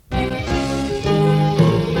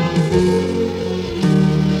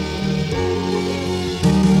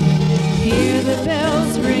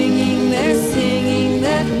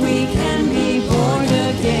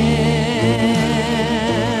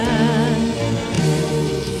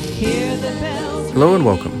Hello and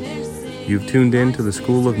welcome. You've tuned in to the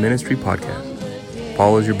School of Ministry podcast.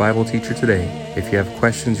 Paul is your Bible teacher today. If you have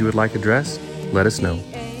questions you would like addressed, let us know.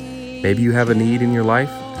 Maybe you have a need in your life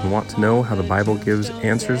and want to know how the Bible gives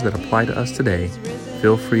answers that apply to us today.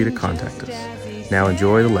 Feel free to contact us. Now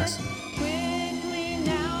enjoy the lesson.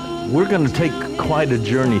 We're going to take quite a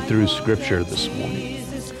journey through Scripture this morning.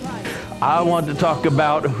 I want to talk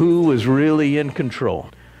about who is really in control.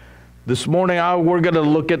 This morning, we're going to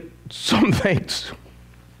look at some things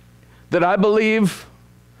that I believe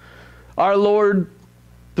our Lord,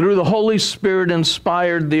 through the Holy Spirit,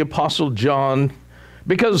 inspired the Apostle John,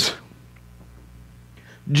 because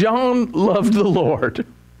John loved the Lord.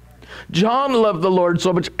 John loved the Lord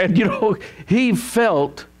so much, and he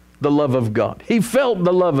felt the love of God. He felt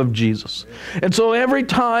the love of Jesus. And so every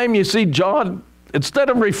time you see John, instead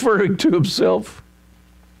of referring to himself,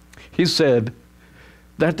 he said,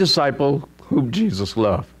 that disciple whom Jesus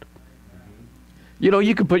loved.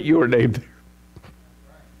 You can put your name there.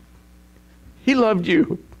 He loved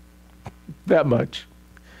you that much.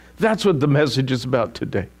 That's what the message is about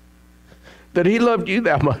today. That he loved you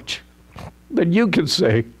that much, that you can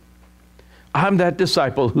say, I'm that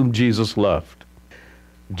disciple whom Jesus loved.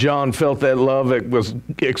 John felt that love that was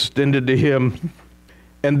extended to him.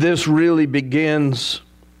 And this really begins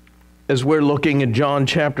as we're looking at John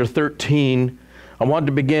chapter 13. I want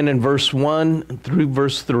to begin in verse 1 through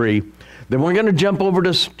verse 3. Then we're going to jump over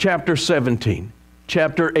to chapter 17,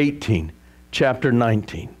 chapter 18, chapter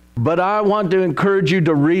 19. But I want to encourage you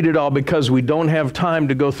to read it all because we don't have time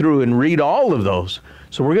to go through and read all of those.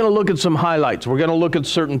 So we're going to look at some highlights. We're going to look at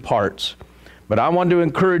certain parts. But I want to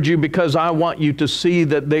encourage you because I want you to see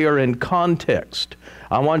that they are in context.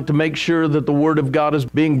 I want to make sure that the Word of God is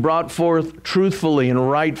being brought forth truthfully and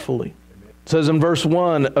rightfully. It says in verse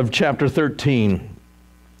 1 of chapter 13,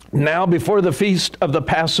 now before the feast of the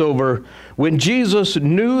Passover, when Jesus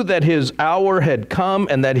knew that his hour had come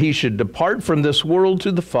and that he should depart from this world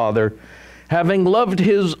to the Father, having loved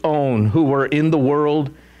his own who were in the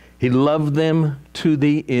world, he loved them to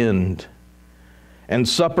the end. And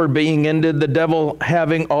supper being ended, the devil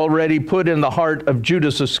having already put in the heart of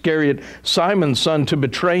Judas Iscariot, Simon's son, to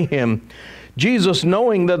betray him, Jesus,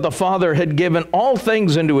 knowing that the Father had given all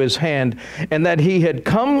things into his hand, and that he had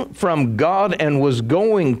come from God and was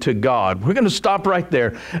going to God. We're going to stop right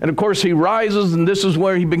there. And of course, he rises, and this is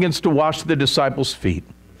where he begins to wash the disciples' feet.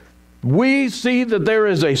 We see that there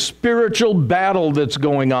is a spiritual battle that's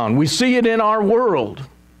going on. We see it in our world.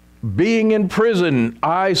 Being in prison,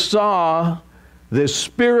 I saw this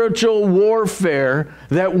spiritual warfare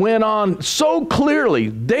that went on so clearly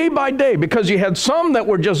day by day, because you had some that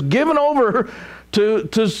were just given over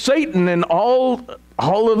to Satan and all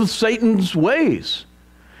of Satan's ways.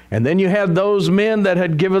 And then you had those men that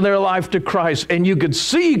had given their life to Christ, and you could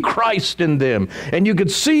see Christ in them, and you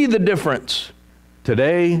could see the difference.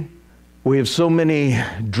 Today, we have so many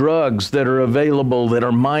drugs that are available that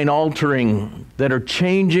are mind-altering, that are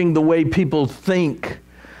changing the way people think,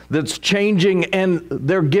 that's changing, and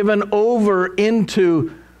they're given over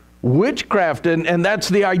into witchcraft. And that's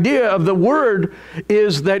the idea of the word,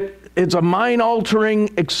 is that it's a mind-altering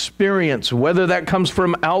experience, whether that comes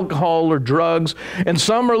from alcohol or drugs. And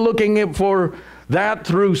some are looking for that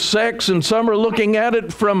through sex, and some are looking at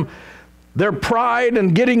it from their pride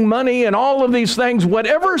and getting money and all of these things.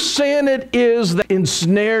 Whatever sin it is that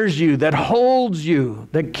ensnares you, that holds you,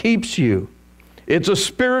 that keeps you, it's a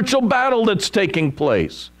spiritual battle that's taking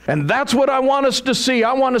place. And that's what I want us to see.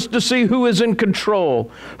 I want us to see who is in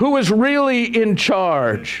control, who is really in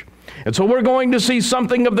charge. And so we're going to see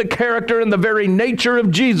something of the character and the very nature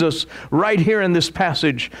of Jesus right here in this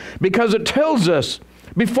passage, because it tells us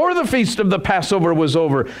before the feast of the Passover was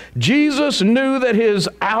over, Jesus knew that his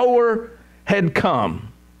hour had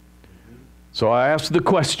come. So I ask the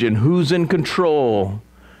question, who's in control?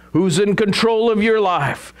 Who's in control of your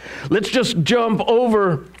life? Let's just jump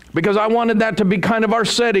over, because I wanted that to be kind of our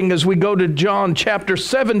setting as we go to John chapter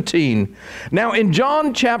 17. Now in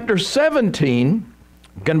John chapter 17,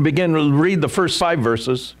 I'm going to begin to read the first 5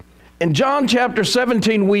 verses. In John chapter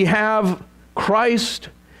 17, we have Christ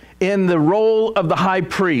in the role of the high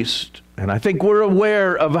priest. And I think we're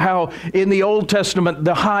aware of how in the Old Testament,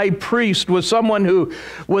 the high priest was someone who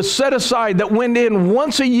was set aside, that went in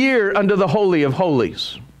once a year unto the Holy of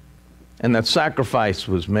Holies. And that sacrifice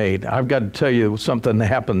was made. I've got to tell you something that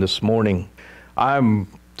happened this morning. I'm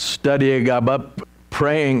studying, I'm up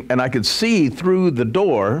praying, and I could see through the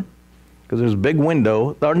door, because there's a big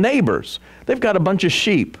window, our neighbors. They've got a bunch of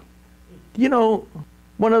sheep.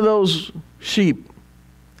 One of those sheep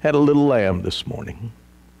had a little lamb this morning.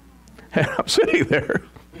 And I'm sitting there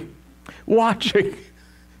watching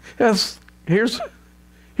as here's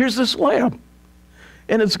this lamb,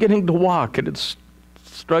 and it's getting to walk, and it's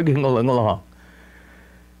struggling along.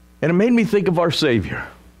 And it made me think of our Savior,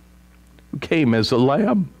 who came as a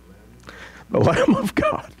lamb, the Lamb of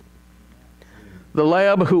God, the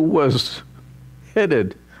Lamb who was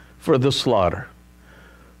headed for the slaughter,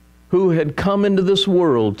 who had come into this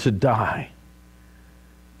world to die.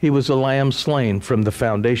 He was a lamb slain from the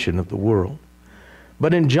foundation of the world.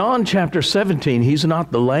 But in John chapter 17, he's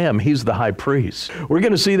not the lamb, he's the high priest. We're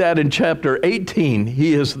going to see that in chapter 18,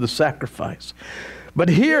 he is the sacrifice. But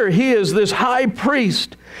here he is this high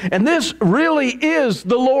priest, and this really is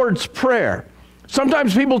the Lord's Prayer.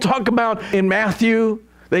 Sometimes people talk about in Matthew,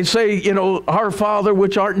 they say, our Father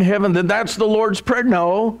which art in heaven, that's the Lord's Prayer.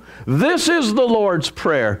 No, this is the Lord's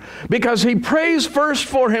Prayer, because he prays first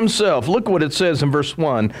for himself. Look what it says in verse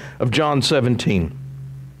 1 of John 17.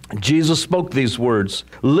 Jesus spoke these words,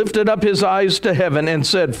 lifted up his eyes to heaven, and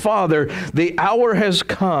said, Father, the hour has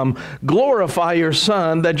come. Glorify your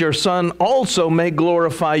Son, that your Son also may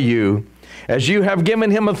glorify you, as you have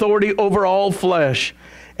given him authority over all flesh,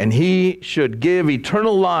 and he should give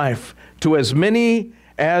eternal life to as many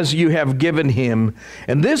as you have given him.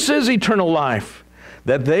 And this is eternal life,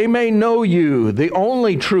 that they may know you, the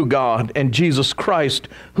only true God, and Jesus Christ,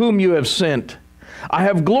 whom you have sent. I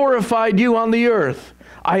have glorified you on the earth.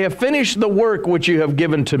 I have finished the work which you have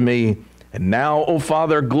given to me. And now, O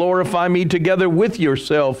Father, glorify me together with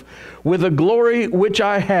yourself, with the glory which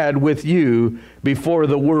I had with you before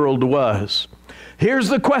the world was. Here's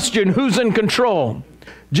the question, who's in control?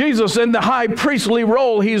 Jesus, in the high priestly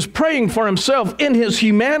role, he's praying for himself in his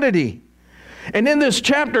humanity. And in this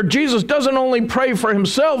chapter, Jesus doesn't only pray for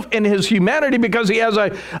himself in his humanity because he has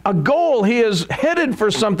a goal. He is headed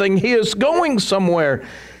for something. He is going somewhere.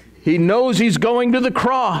 He knows he's going to the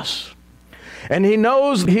cross. And he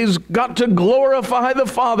knows he's got to glorify the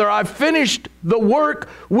Father. I've finished the work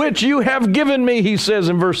which you have given me, he says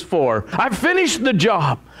in verse 4. I've finished the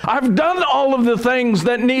job. I've done all of the things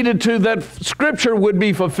that needed to, that Scripture would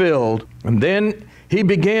be fulfilled. And then he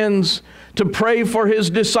begins to pray for his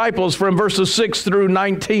disciples from verses 6 through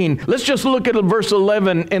 19. Let's just look at verse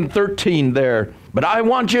 11 and 13 there. But I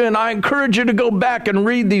want you and I encourage you to go back and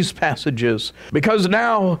read these passages, because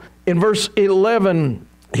now in verse 11,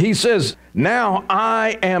 he says, now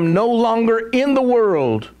I am no longer in the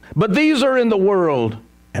world, but these are in the world.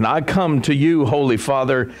 And I come to you, Holy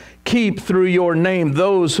Father, keep through your name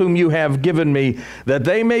those whom you have given me, that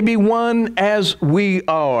they may be one as we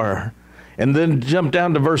are. And then jump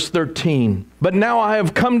down to verse 13. But now I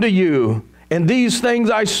have come to you, and these things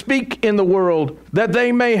I speak in the world, that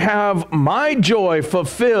they may have my joy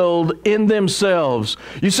fulfilled in themselves.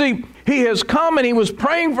 You see, he has come and he was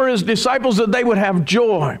praying for his disciples that they would have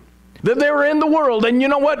joy, that they were in the world. And you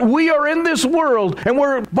know what? We are in this world and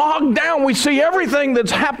we're bogged down. We see everything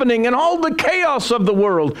that's happening and all the chaos of the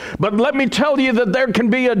world. But let me tell you that there can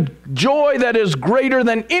be a joy that is greater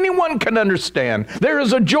than anyone can understand. There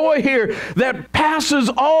is a joy here that passes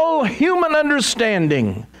all human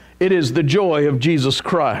understanding. It is the joy of Jesus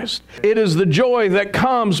Christ. It is the joy that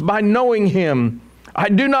comes by knowing him. I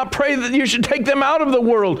do not pray that you should take them out of the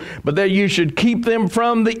world, but that you should keep them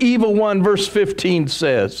from the evil one, verse 15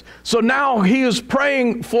 says. So now he is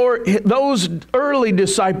praying for those early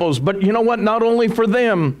disciples, but you know what? Not only for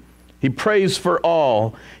them, he prays for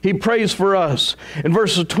all. He prays for us. In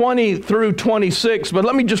verses 20 through 26, but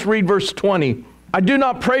let me just read verse 20. I do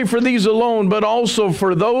not pray for these alone, but also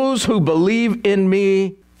for those who believe in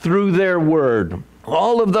me through their word.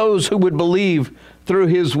 All of those who would believe through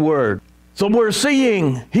his word. So we're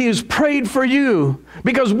seeing he's prayed for you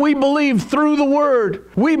because we believe through the word.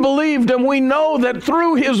 We believed and we know that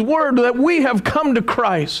through his word that we have come to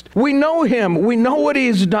Christ. We know him. We know what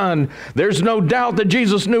he's done. There's no doubt that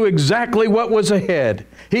Jesus knew exactly what was ahead.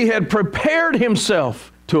 He had prepared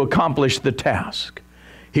himself to accomplish the task.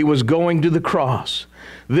 He was going to the cross.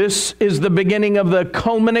 This is the beginning of the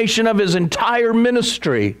culmination of his entire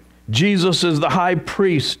ministry. Jesus is the high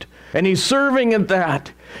priest, and he's serving at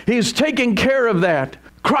that. He's taking care of that.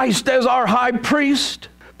 Christ as our high priest,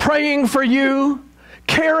 praying for you,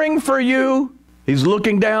 caring for you. He's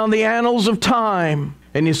looking down the annals of time,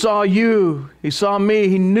 and he saw you, he saw me.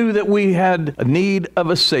 He knew that we had a need of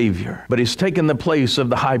a Savior, but he's taken the place of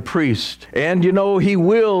the high priest. And you know, he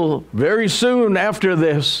will very soon after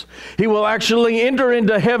this, he will actually enter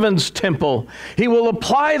into heaven's temple. He will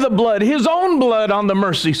apply the blood, his own blood, on the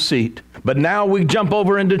mercy seat. But now we jump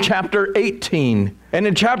over into chapter 18. And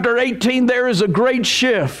in chapter 18, there is a great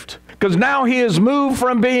shift, because now he has moved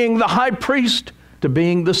from being the high priest to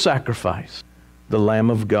being the sacrifice, the Lamb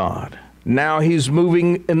of God. Now he's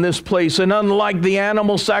moving in this place. And unlike the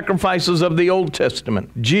animal sacrifices of the Old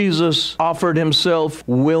Testament, Jesus offered himself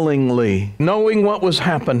willingly, knowing what was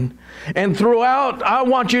happening. And throughout, I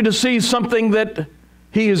want you to see something that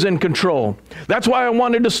he is in control. That's why I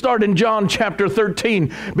wanted to start in John chapter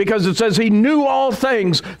 13, because it says he knew all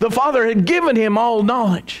things. The Father had given him all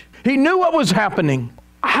knowledge. He knew what was happening.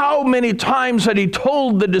 How many times had he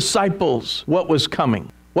told the disciples what was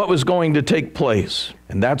coming, what was going to take place?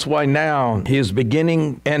 And that's why now he is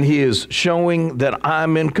beginning and he is showing that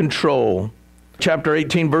I'm in control. Chapter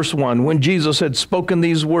 18, verse 1, when Jesus had spoken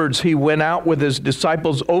these words, he went out with his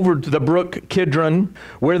disciples over to the brook Kidron,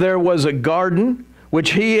 where there was a garden,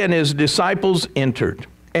 which he and his disciples entered.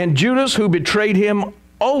 And Judas, who betrayed him,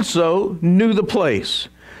 also knew the place,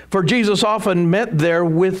 for Jesus often met there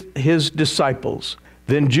with his disciples.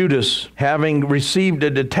 Then Judas, having received a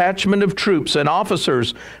detachment of troops and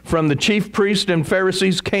officers from the chief priests and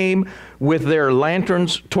Pharisees, came with their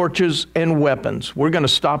lanterns, torches, and weapons. We're going to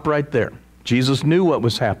stop right there. Jesus knew what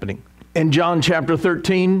was happening. In John chapter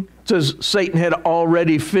 13, it says Satan had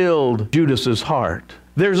already filled Judas's heart.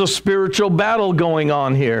 There's a spiritual battle going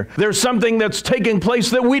on here. There's something that's taking place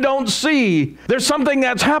that we don't see. There's something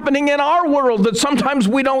that's happening in our world that sometimes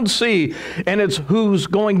we don't see. And it's who's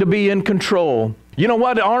going to be in control. You know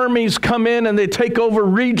what? Armies come in and they take over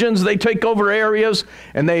regions, they take over areas,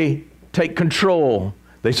 and they take control.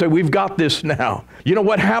 They say, we've got this now. You know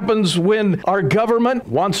what happens when our government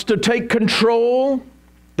wants to take control?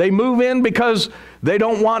 They move in because they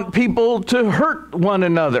don't want people to hurt one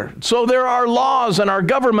another. So there are laws and our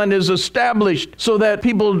government is established so that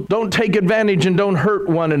people don't take advantage and don't hurt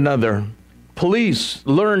one another. Police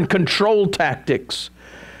learn control tactics,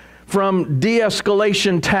 from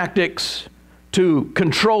de-escalation tactics to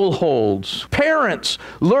control holds. Parents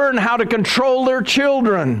learn how to control their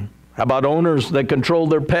children. How about owners that control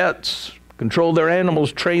their pets, control their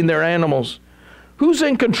animals, train their animals? Who's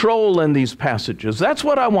in control in these passages? That's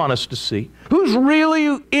what I want us to see. Who's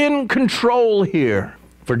really in control here?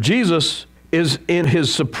 For Jesus is in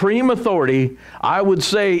his supreme authority, I would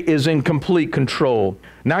say is in complete control.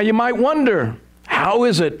 Now you might wonder, how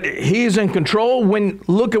is it he's in control when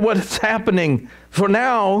look at what's happening? For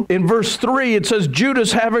now, in verse 3, it says,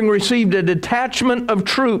 Judas having received a detachment of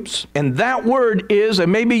troops. And that word is,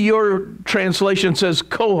 and maybe your translation says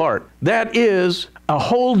cohort. That is a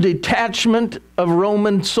whole detachment of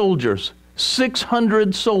Roman soldiers,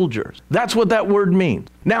 600 soldiers. That's what that word means.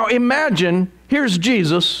 Now imagine, here's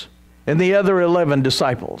Jesus and the other 11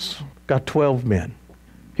 disciples. Got 12 men.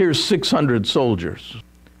 Here's 600 soldiers.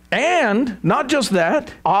 And not just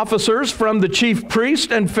that, officers from the chief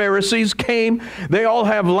priests and Pharisees came. They all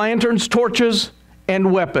have lanterns, torches,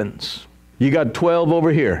 and weapons. You got 12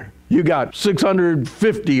 over here. You got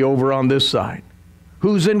 650 over on this side.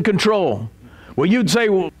 Who's in control? Well, you'd say,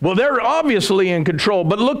 well, they're obviously in control.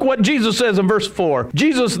 But look what Jesus says in verse 4.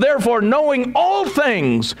 Jesus, therefore, knowing all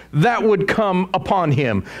things that would come upon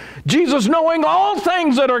him. Jesus knowing all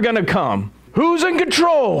things that are going to come. Who's in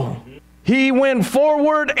control? He went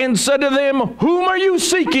forward and said to them, whom are you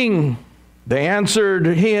seeking? They answered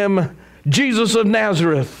him, Jesus of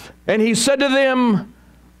Nazareth. And he said to them,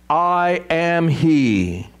 I am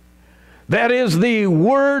he. That is the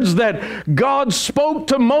words that God spoke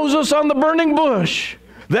to Moses on the burning bush.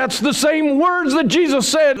 That's the same words that Jesus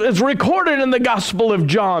said is recorded in the Gospel of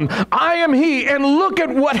John. I am he. And look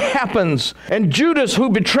at what happens. And Judas, who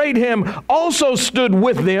betrayed him, also stood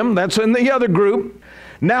with them. That's in the other group.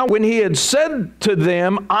 Now when he had said to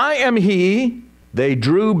them, I am he, they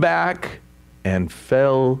drew back and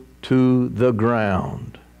fell to the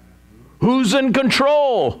ground. Who's in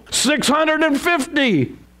control?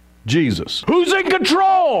 650. Jesus. Who's in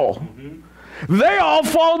control? They all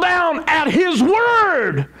fall down at his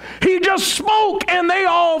word. He just spoke and they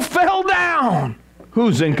all fell down.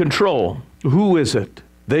 Who's in control? Who is it?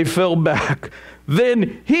 They fell back.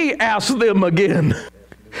 Then he asked them again.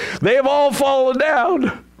 They have all fallen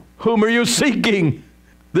down. Whom are you seeking?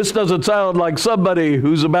 This doesn't sound like somebody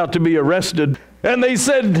who's about to be arrested. And they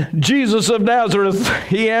said, Jesus of Nazareth.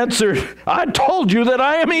 He answered, I told you that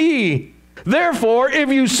I am he. Therefore, if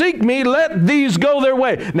you seek me, let these go their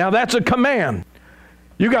way. Now that's a command.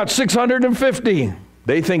 You got 650.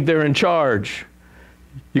 They think they're in charge.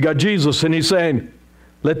 You got Jesus and he's saying,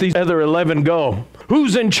 let these other 11 go.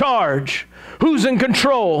 Who's in charge? Who's in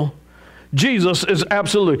control? Jesus is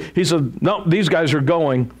absolutely. He said, no, these guys are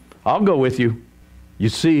going. I'll go with you. You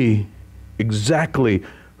see exactly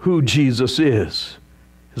who Jesus is.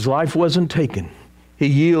 His life wasn't taken. He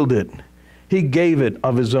yielded. He gave it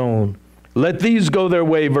of his own. Let these go their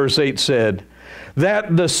way, verse 8 said.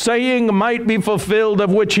 that the saying might be fulfilled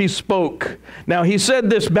of which he spoke. Now, he said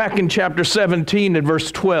this back in chapter 17 and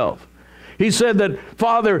verse 12. He said that,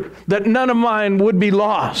 Father, that none of mine would be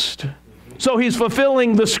lost. So he's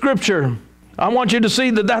fulfilling the scripture. I want you to see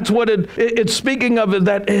that that's what it's speaking of,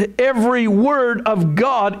 that every word of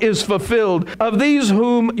God is fulfilled. Of these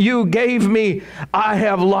whom you gave me, I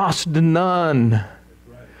have lost none.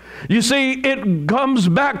 You see, it comes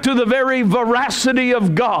back to the very veracity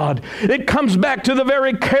of God. It comes back to the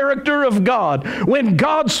very character of God. When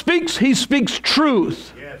God speaks, he speaks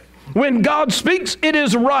truth. When God speaks, it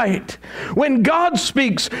is right. When God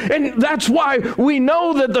speaks, and that's why we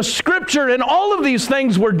know that the scripture and all of these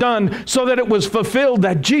things were done so that it was fulfilled,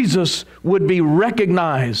 that Jesus would be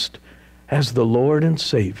recognized as the Lord and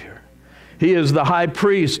Savior. He is the high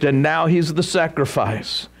priest, and now he's the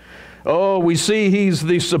sacrifice. Oh, we see he's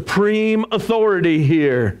the supreme authority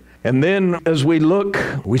here. And then as we look,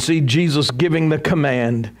 we see Jesus giving the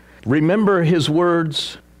command. Remember his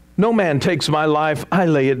words. No man takes my life, I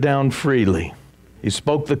lay it down freely. He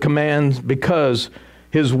spoke the commands because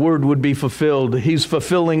his word would be fulfilled. He's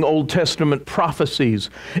fulfilling Old Testament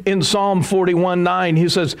prophecies. In Psalm 41:9, he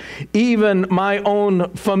says, even my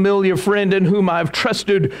own familiar friend in whom I've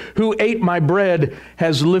trusted, who ate my bread,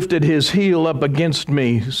 has lifted his heel up against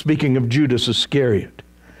me. Speaking of Judas Iscariot.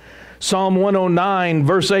 Psalm 109,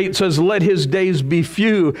 verse 8 says, let his days be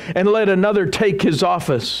few, and let another take his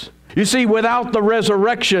office. You see, without the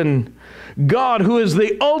resurrection, God, who is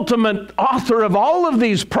the ultimate author of all of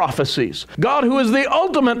these prophecies, God, who is the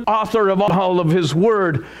ultimate author of all of his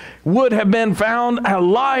word, would have been found a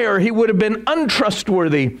liar. He would have been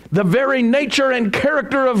untrustworthy. The very nature and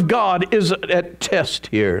character of God is at test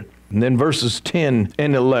here. And then verses 10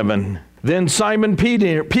 and 11. Then Simon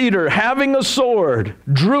Peter, having a sword,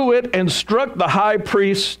 drew it and struck the high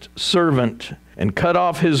priest's servant and cut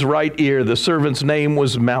off his right ear. The servant's name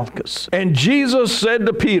was Malchus. And Jesus said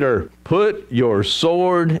to Peter, put your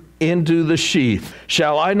sword into the sheath.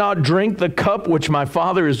 Shall I not drink the cup which my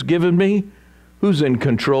Father has given me? Who's in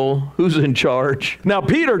control? Who's in charge? Now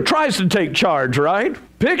Peter tries to take charge, right?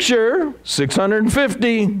 Picture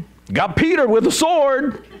 650. Got Peter with a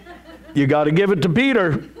sword. You got to give it to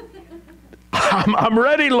Peter. I'm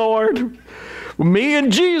ready, Lord. Me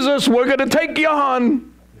and Jesus, we're going to take you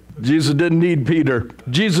on. Jesus didn't need Peter.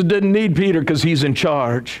 Jesus didn't need Peter because he's in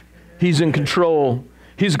charge. He's in control.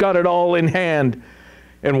 He's got it all in hand.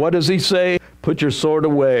 And what does he say? Put your sword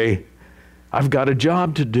away. I've got a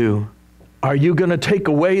job to do. Are you going to take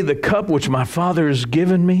away the cup which my Father has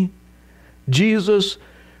given me? Jesus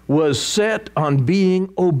was set on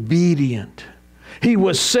being obedient. He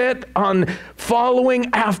was set on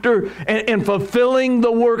following after and fulfilling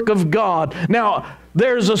the work of God. Now,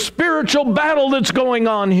 there's a spiritual battle that's going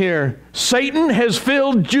on here. Satan has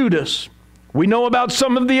filled Judas. We know about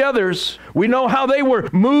some of the others. We know how they were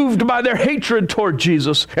moved by their hatred toward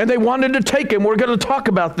Jesus, and they wanted to take him. We're going to talk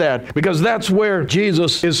about that because that's where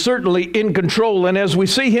Jesus is certainly in control. And as we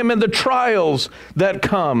see him in the trials that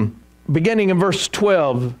come, beginning in verse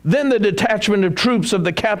 12, then the detachment of troops of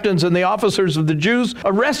the captains and the officers of the Jews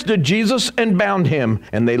arrested Jesus and bound him.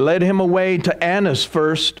 And they led him away to Annas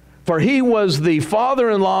first, for he was the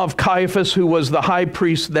father-in-law of Caiaphas, who was the high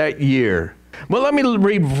priest that year. Well, let me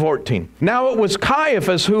read 14. Now it was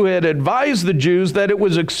Caiaphas who had advised the Jews that it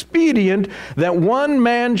was expedient that one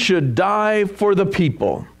man should die for the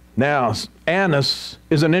people. Now, Annas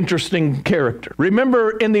is an interesting character.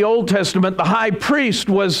 Remember, in the Old Testament, the high priest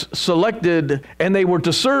was selected and they were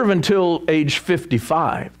to serve until age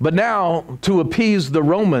 55. But now, to appease the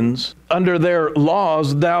Romans, under their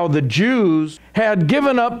laws, the Jews had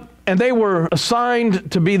given up and they were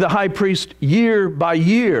assigned to be the high priest year by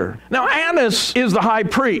year. Now, Annas is the high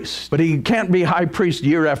priest, but he can't be high priest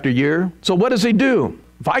year after year. So what does he do?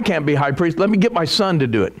 If I can't be high priest, let me get my son to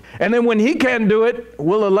do it. And then when he can't do it,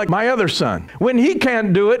 we'll elect my other son. When he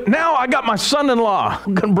can't do it, now I got my son-in-law.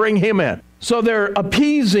 I'm going to bring him in. So they're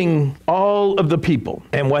appeasing all of the people.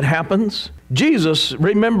 And what happens? Jesus,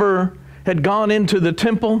 remember, had gone into the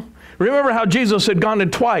temple. Remember how Jesus had gone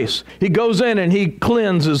in twice. He goes in and he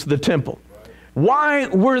cleanses the temple. Why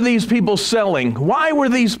were these people selling? Why were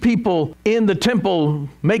these people in the temple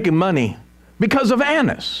making money? Because of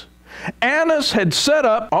Annas. Annas had set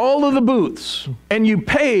up all of the booths, and you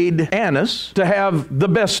paid Annas to have the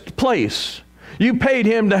best place. You paid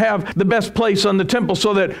him to have the best place on the temple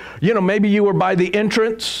so that, maybe you were by the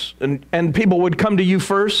entrance and people would come to you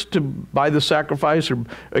first to buy the sacrifice or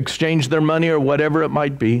exchange their money or whatever it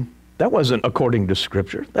might be. That wasn't according to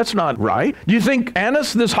Scripture. That's not right. Do you think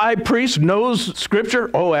Annas, this high priest, knows Scripture?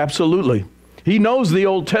 Oh, absolutely. He knows the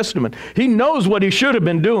Old Testament. He knows what he should have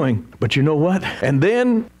been doing. But you know what? And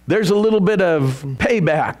then there's a little bit of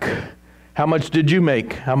payback. How much did you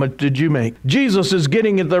make? How much did you make? Jesus is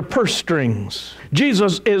getting at their purse strings.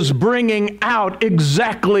 Jesus is bringing out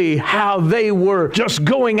exactly how they were just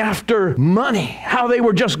going after money, how they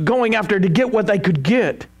were just going after to get what they could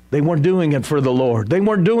get. They weren't doing it for the Lord. They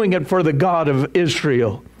weren't doing it for the God of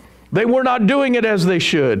Israel. They were not doing it as they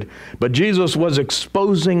should. But Jesus was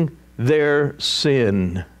exposing their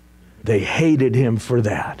sin. They hated him for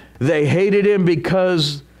that. They hated him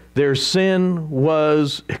because their sin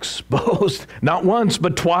was exposed, not once,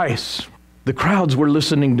 but twice. The crowds were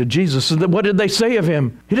listening to Jesus. And what did they say of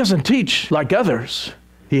him? He doesn't teach like others.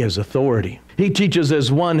 He has authority. He teaches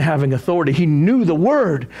as one having authority. He knew the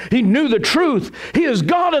word. He knew the truth. He is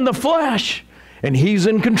God in the flesh, and he's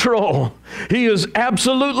in control. He is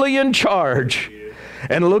absolutely in charge.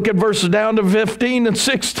 And look at verses down to 15 and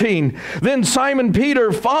 16. Then Simon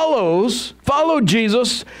Peter followed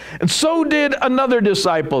Jesus, and so did another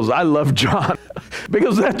disciple. I love John,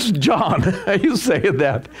 because that's John. You say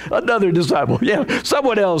that. Another disciple. Yeah,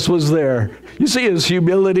 someone else was there. You see his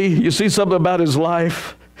humility. You see something about his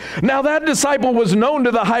life. Now that disciple was known to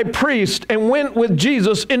the high priest and went with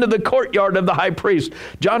Jesus into the courtyard of the high priest.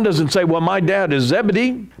 John doesn't say, well, my dad is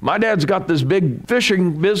Zebedee. My dad's got this big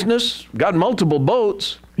fishing business, got multiple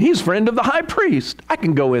boats. He's friend of the high priest. I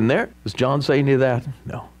can go in there. Does John say any of that?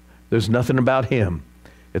 No. There's nothing about him.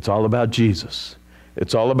 It's all about Jesus.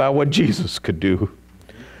 It's all about what Jesus could do.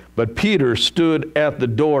 But Peter stood at the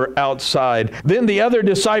door outside. Then the other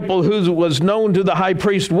disciple who was known to the high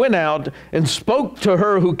priest went out and spoke to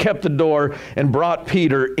her who kept the door and brought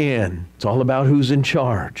Peter in. It's all about who's in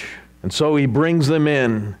charge. And so he brings them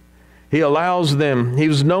in. He allows them. He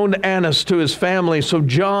was known to Annas, to his family. So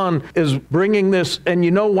John is bringing this. And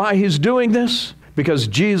you know why he's doing this? Because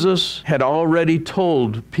Jesus had already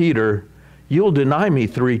told Peter, you'll deny me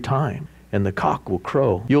 3 times. And the cock will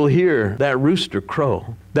crow. You'll hear that rooster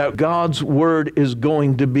crow. That God's word is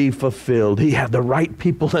going to be fulfilled. He had the right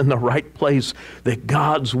people in the right place. That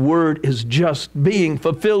God's word is just being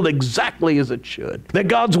fulfilled exactly as it should. That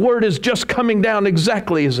God's word is just coming down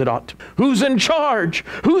exactly as it ought to. Who's in charge?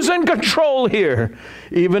 Who's in control here?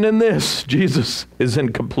 Even in this, Jesus is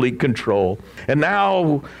in complete control. And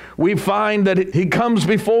now we find that he comes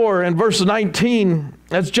before in verse 19.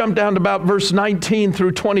 Let's jump down to about verse 19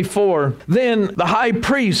 through 24. Then the high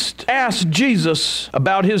priest asked Jesus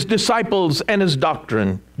about his disciples and his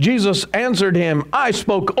doctrine. Jesus answered him, I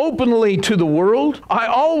spoke openly to the world. I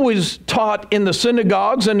always taught in the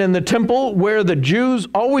synagogues and in the temple where the Jews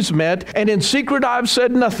always met, and in secret I've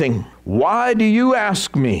said nothing. Why do you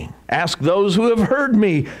ask me? Ask those who have heard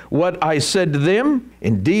me what I said to them.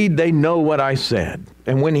 Indeed, they know what I said.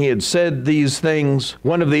 And when he had said these things,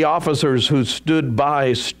 one of the officers who stood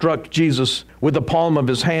by struck Jesus with the palm of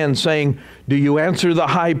his hand, saying, do you answer the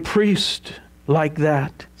high priest like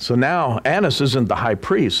that? So now Annas isn't the high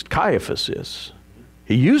priest. Caiaphas is.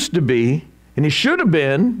 He used to be, and he should have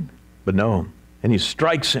been, but no. And he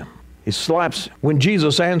strikes him. He slaps him. When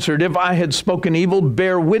Jesus answered, if I had spoken evil,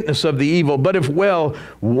 bear witness of the evil. But if well,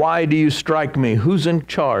 why do you strike me? Who's in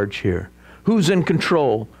charge here? Who's in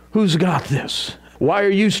control? Who's got this? Why are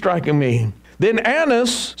you striking me? Then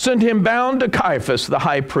Annas sent him bound to Caiaphas, the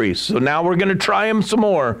high priest. So now we're going to try him some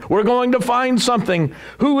more. We're going to find something.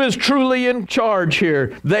 Who is truly in charge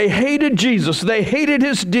here? They hated Jesus. They hated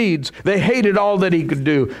his deeds. They hated all that he could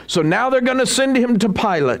do. So now they're going to send him to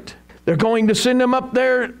Pilate. They're going to send him up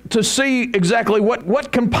there to see exactly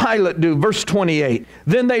what can Pilate do. Verse 28.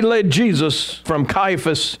 Then they led Jesus from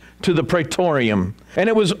Caiaphas to the praetorium. And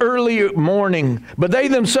it was early morning, but they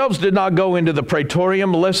themselves did not go into the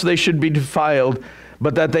praetorium lest they should be defiled,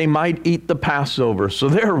 but that they might eat the Passover. So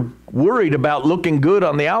they're worried about looking good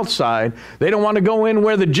on the outside. They don't want to go in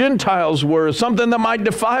where the Gentiles were, something that might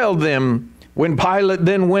defile them. When Pilate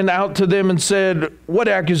then went out to them and said, what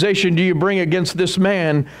accusation do you bring against this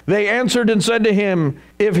man? They answered and said to him,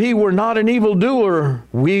 if he were not an evildoer,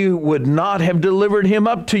 we would not have delivered him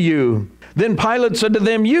up to you. Then Pilate said to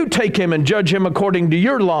them, you take him and judge him according to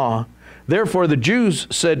your law. Therefore the Jews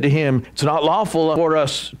said to him, it's not lawful for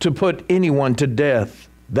us to put anyone to death,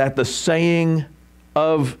 that the saying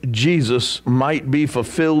of Jesus might be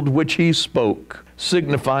fulfilled which he spoke,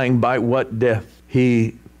 signifying by what death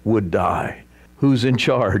he would die. Who's in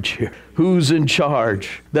charge here? Who's in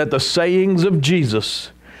charge? That the sayings of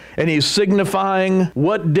Jesus, and he's signifying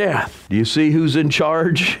what death. Do you see who's in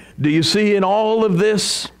charge? Do you see in all of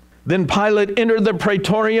this? Then Pilate entered the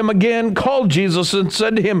praetorium again, called Jesus and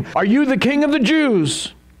said to him, are you the king of the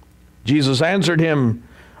Jews? Jesus answered him,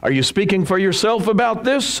 Are you speaking for yourself about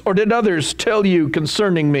this, or did others tell you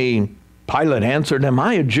concerning me?" Pilate answered, "Am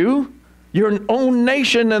I a Jew? Your own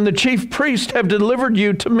nation and the chief priest have delivered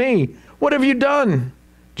you to me. What have you done?"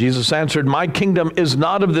 Jesus answered, "My kingdom is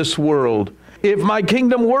not of this world. If my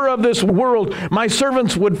kingdom were of this world, my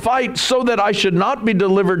servants would fight so that I should not be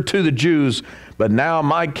delivered to the Jews. But now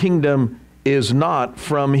my kingdom is not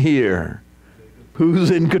from here." Who's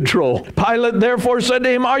in control? Pilate therefore said to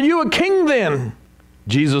him, "Are you a king then?"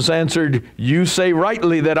 Jesus answered, "You say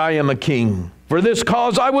rightly that I am a king. For this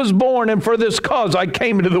cause I was born, and for this cause I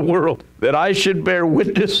came into the world, that I should bear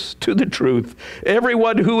witness to the truth.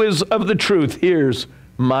 Everyone who is of the truth hears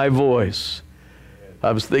my voice."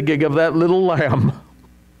 I was thinking of that little lamb,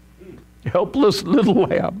 helpless little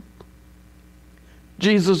lamb.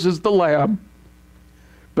 Jesus is the lamb,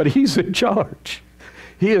 but he's in charge.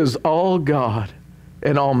 He is all God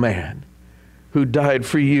and all man, who died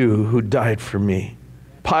for you, who died for me.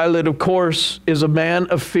 Pilate, of course, is a man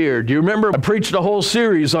of fear. Do you remember I preached a whole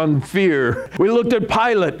series on fear? We looked at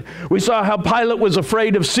Pilate. We saw how Pilate was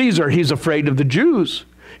afraid of Caesar. He's afraid of the Jews.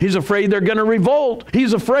 He's afraid they're going to revolt.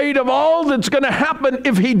 He's afraid of all that's going to happen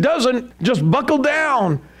if he doesn't just buckle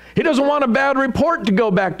down. He doesn't want a bad report to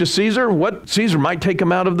go back to Caesar. Caesar might take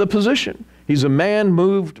him out of the position. He's a man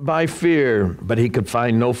moved by fear, but he could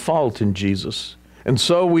find no fault in Jesus. And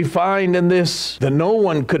so we find in this that no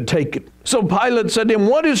one could take it. So Pilate said to him,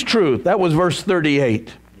 "What is truth?" That was verse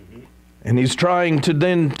 38. And he's trying to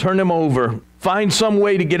then turn him over, find some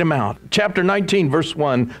way to get him out. Chapter 19, verse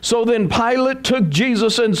 1. "So then Pilate took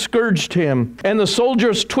Jesus and scourged him, and the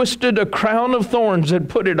soldiers twisted a crown of thorns and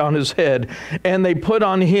put it on his head, and they put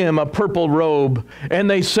on him a purple robe, and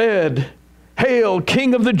they said, 'Hail,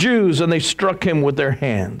 King of the Jews!' and they struck him with their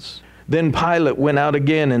hands. Then Pilate went out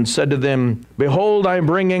again and said to them, 'Behold, I am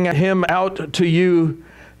bringing him out to you,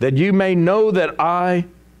 that you may know that I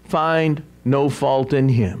find no fault in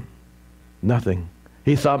him.'" Nothing.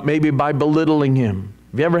 He thought maybe by belittling him.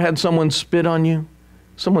 Have you ever had someone spit on you?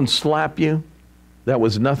 Someone slap you? That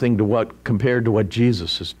was nothing compared to what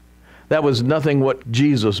Jesus is. That was nothing what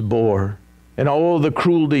Jesus bore. And oh, the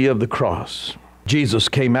cruelty of the cross. Jesus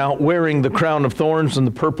came out wearing the crown of thorns and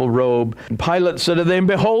the purple robe. And Pilate said to them,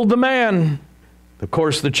 "Behold the man." Of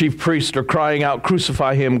course, the chief priests are crying out,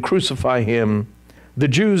 "Crucify him, crucify him." The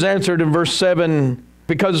Jews answered in verse 7,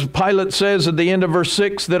 because Pilate says at the end of verse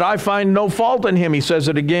 6 that I find no fault in him. He says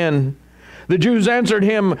it again. The Jews answered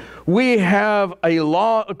him, "We have a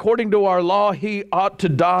law. According to our law, he ought to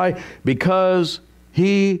die because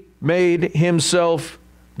he made himself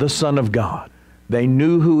the Son of God." They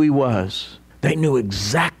knew who he was. They knew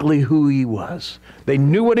exactly who he was. They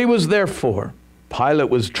knew what he was there for.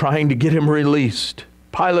 Pilate was trying to get him released.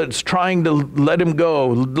 Pilate's trying to let him go.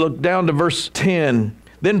 Look down to verse 10.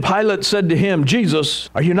 Then Pilate said to him, "Jesus,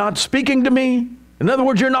 are you not speaking to me? In other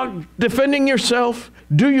words, you're not defending yourself.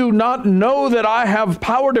 Do you not know that I have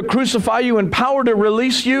power to crucify you and power to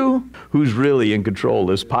release you?" Who's really in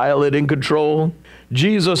control? Is Pilate in control?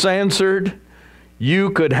 Jesus answered,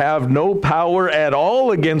 "You could have no power at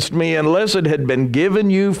all against me unless it had been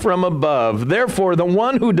given you from above. Therefore, the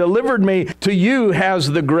one who delivered me to you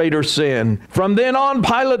has the greater sin." From then on,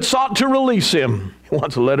 Pilate sought to release him. He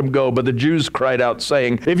wants to let him go, but the Jews cried out,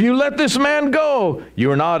 saying, "If you let this man go,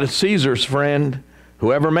 you are not Caesar's friend.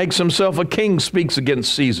 Whoever makes himself a king speaks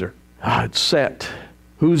against Caesar." It's set.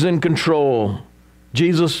 Who's in control?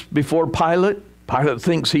 Jesus before Pilate? Pilate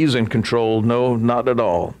thinks he's in control. No, not at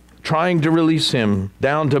all. Trying to release him,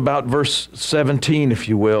 down to about verse 17, if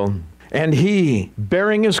you will. "And he,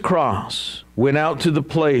 bearing his cross, went out to the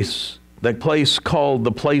place called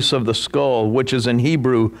the place of the skull, which is in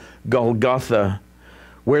Hebrew Golgotha,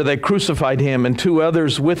 where they crucified him, and two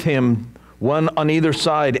others with him, one on either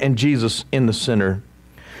side, and Jesus in the center.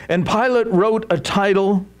 And Pilate wrote a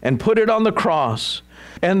title and put it on the cross,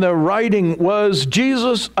 and the writing was,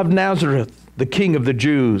 'Jesus of Nazareth, the King of the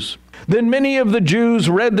Jews.' Then many of the Jews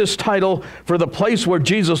read this title, for the place where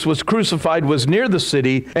Jesus was crucified was near the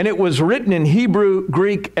city, and it was written in Hebrew,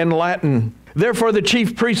 Greek, and Latin. Therefore the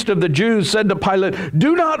chief priest of the Jews said to Pilate,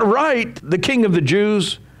 'Do not write the King of the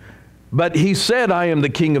Jews.' But he said, 'I am the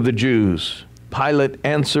King of the Jews.' Pilate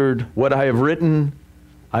answered, 'What I have written,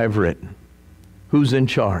 I have written.'" Who's in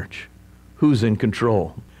charge? Who's in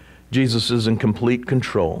control? Jesus is in complete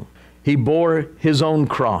control. He bore his own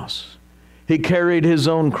cross. He carried his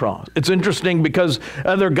own cross. It's interesting because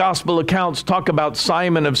other gospel accounts talk about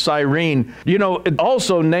Simon of Cyrene. You know, it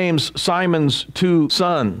also names Simon's two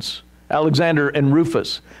sons, Alexander and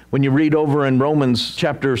Rufus. When you read over in Romans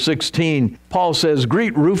chapter 16, Paul says,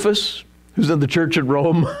 "Greet Rufus," who's in the church at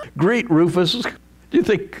Rome. "Greet Rufus." Do you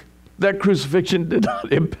think that crucifixion did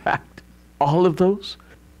not impact all of those?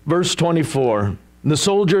 Verse 24, the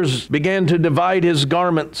soldiers began to divide his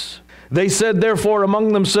garments. They said, therefore,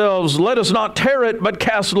 among themselves, let us not tear it, but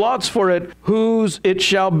cast lots for it, whose it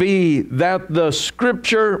shall be, that the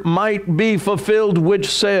scripture might be fulfilled, which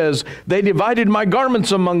says, they divided my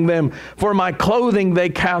garments among them, for my clothing they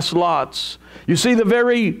cast lots. You see, the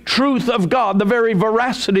very truth of God, the very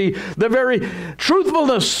veracity, the very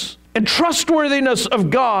truthfulness and trustworthiness of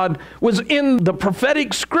God was in the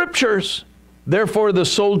prophetic scriptures. Therefore, the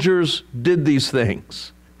soldiers did these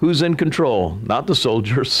things. Who's in control? Not the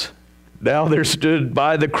soldiers. Now there stood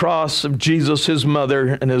by the cross of Jesus his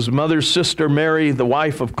mother and his mother's sister Mary, the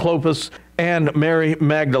wife of Clopas, and Mary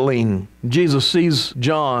Magdalene. Jesus sees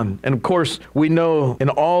John, and of course we know in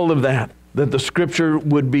all of that the scripture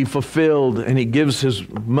would be fulfilled, and he gives his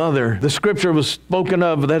mother. The scripture was spoken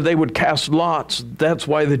of that they would cast lots. That's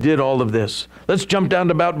why they did all of this. Let's jump down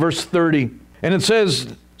to about verse 30. And it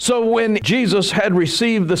says, so when Jesus had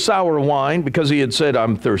received the sour wine, because he had said,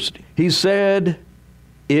 I'm thirsty, he said,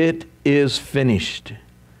 it is finished.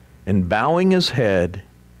 And bowing his head,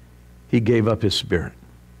 he gave up his spirit.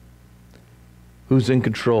 Who's in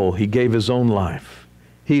control? He gave his own life.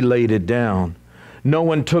 He laid it down. No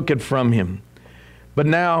one took it from him. But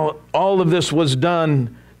now all of this was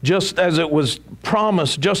done just as it was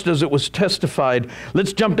promised, just as it was testified.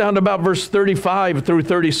 Let's jump down to about verse 35 through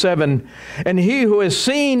 37. And he who has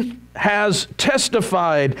seen has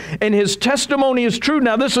testified, and his testimony is true.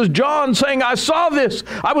 Now this is John saying, I saw this.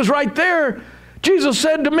 I was right there. Jesus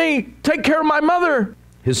said to me, take care of my mother.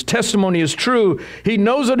 His testimony is true. He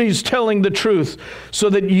knows that he's telling the truth so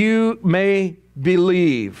that you may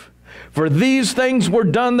believe. For these things were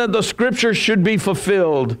done that the scripture should be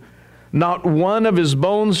fulfilled. Not one of his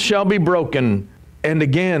bones shall be broken. And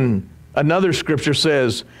again, another scripture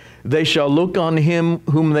says, they shall look on him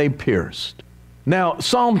whom they pierced. Now,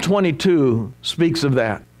 Psalm 22 speaks of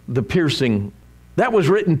that, the piercing. That was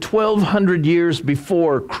written 1,200 years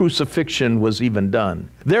before crucifixion was even done.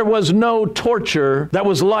 There was no torture that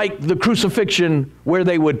was like the crucifixion where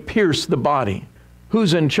they would pierce the body.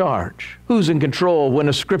 Who's in charge? Who's in control when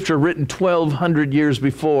a scripture written 1,200 years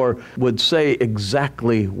before would say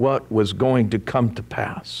exactly what was going to come to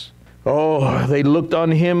pass? Oh, they looked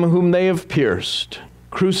on him whom they have pierced.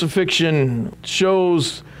 Crucifixion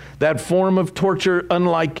shows that form of torture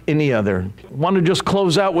unlike any other. I want to just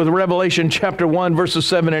close out with Revelation chapter 1, verses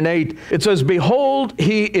 7 and 8. It says, behold,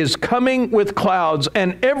 he is coming with clouds,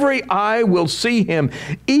 and every eye will see him,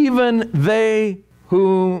 even they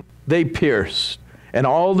whom they pierced. And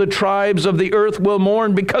all the tribes of the earth will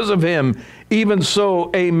mourn because of him. Even so,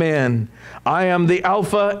 amen. I am the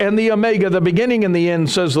Alpha and the Omega, the beginning and the end,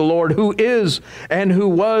 says the Lord, who is and who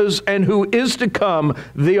was and who is to come,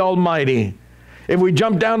 the Almighty. If we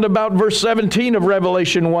jump down to about verse 17 of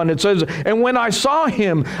Revelation 1, it says, and when I saw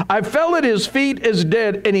him, I fell at his feet as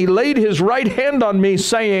dead, and he laid his right hand on me,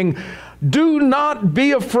 saying, do not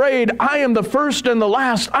be afraid. I am the first and the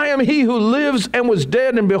last. I am he who lives and was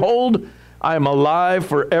dead, and behold, I am alive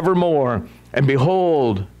forevermore. And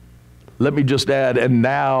behold, let me just add, and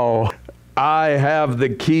now I have the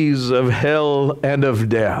keys of hell and of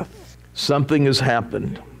death. Something has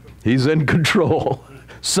happened. He's in control.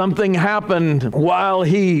 Something happened while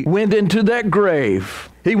he went into that grave.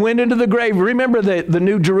 He went into the grave. Remember that the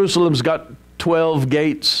New Jerusalem's got 12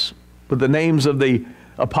 gates with the names of the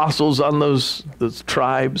apostles on those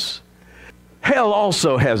tribes. Hell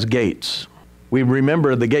also has gates. We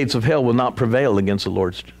remember the gates of hell will not prevail against the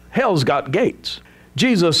Lord's. Hell's got gates.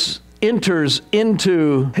 Jesus enters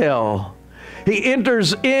into hell. He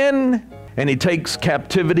enters in and he takes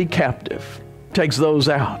captivity captive, takes those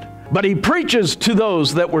out. But he preaches to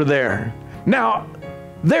those that were there. Now,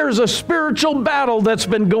 there's a spiritual battle that's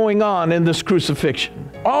been going on in this crucifixion.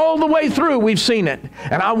 All the way through, we've seen it.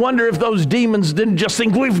 And I wonder if those demons didn't just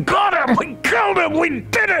think, we've got him, we killed him, we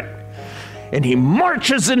did it. And he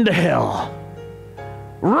marches into hell,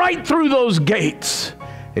 right through those gates.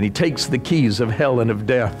 And he takes the keys of hell and of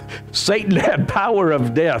death. Satan had power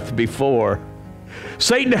of death before.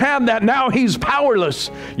 Satan had that. Now he's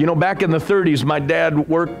powerless. You know, back in the 30s, my dad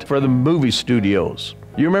worked for the movie studios.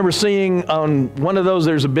 You remember seeing on one of those,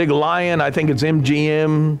 there's a big lion. I think it's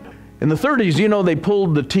MGM. In the 30s, you know, they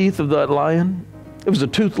pulled the teeth of that lion. It was a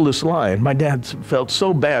toothless lion. My dad felt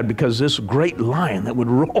so bad because this great lion that would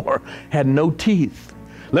roar had no teeth.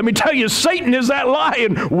 Let me tell you, Satan is that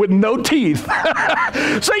lion with no teeth.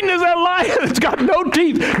 Satan is that lion that's got no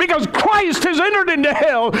teeth because Christ has entered into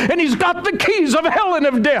hell and he's got the keys of hell and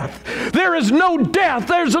of death. There is no death.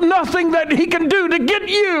 There's nothing that he can do to get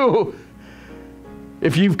you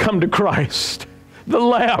if you've come to Christ. The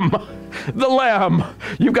lamb. The lamb.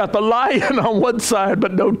 You've got the lion on one side,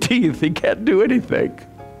 but no teeth. He can't do anything.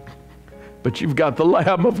 But you've got the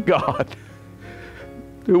Lamb of God,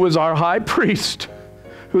 who was our high priest,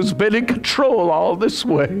 who's been in control all this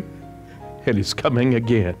way, and he's coming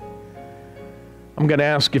again. I'm going to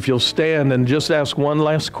ask if you'll stand and just ask one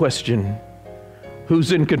last question.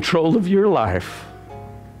 Who's in control of your life?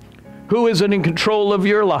 Who is in control of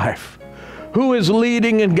your life? Who is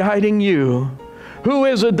leading and guiding you? Who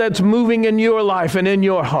is it that's moving in your life and in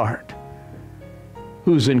your heart?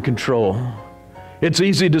 Who's in control? It's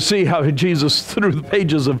easy to see how Jesus, through the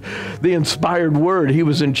pages of the inspired word, he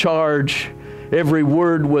was in charge. Every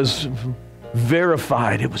word was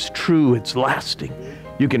verified. It was true. It's lasting.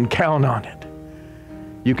 You can count on it.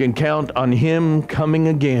 You can count on him coming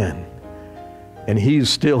again. And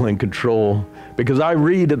he's still in control. Because I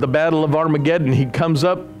read at the Battle of Armageddon, he comes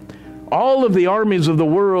up, all of the armies of the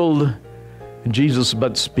world, and Jesus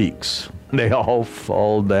but speaks. They all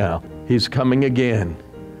fall down. He's coming again.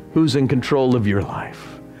 Who's in control of your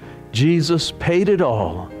life? Jesus paid it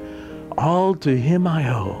all. All to him I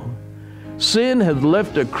owe. Sin had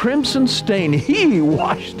left a crimson stain. He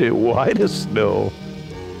washed it white as snow.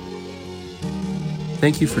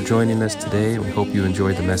 Thank you for joining us today. We hope you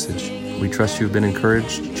enjoyed the message. We trust you've been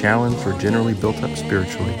encouraged, challenged, or generally built up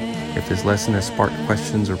spiritually. If this lesson has sparked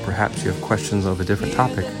questions, or perhaps you have questions of a different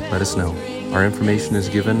topic, let us know. Our information is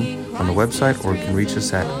given on the website, or you can reach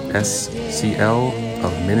us at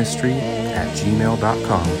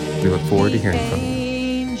sclofministry@gmail.com. We look forward to hearing from you.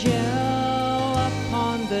 Angel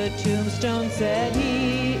upon the tombstone said,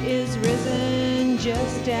 he is risen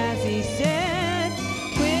just as he said.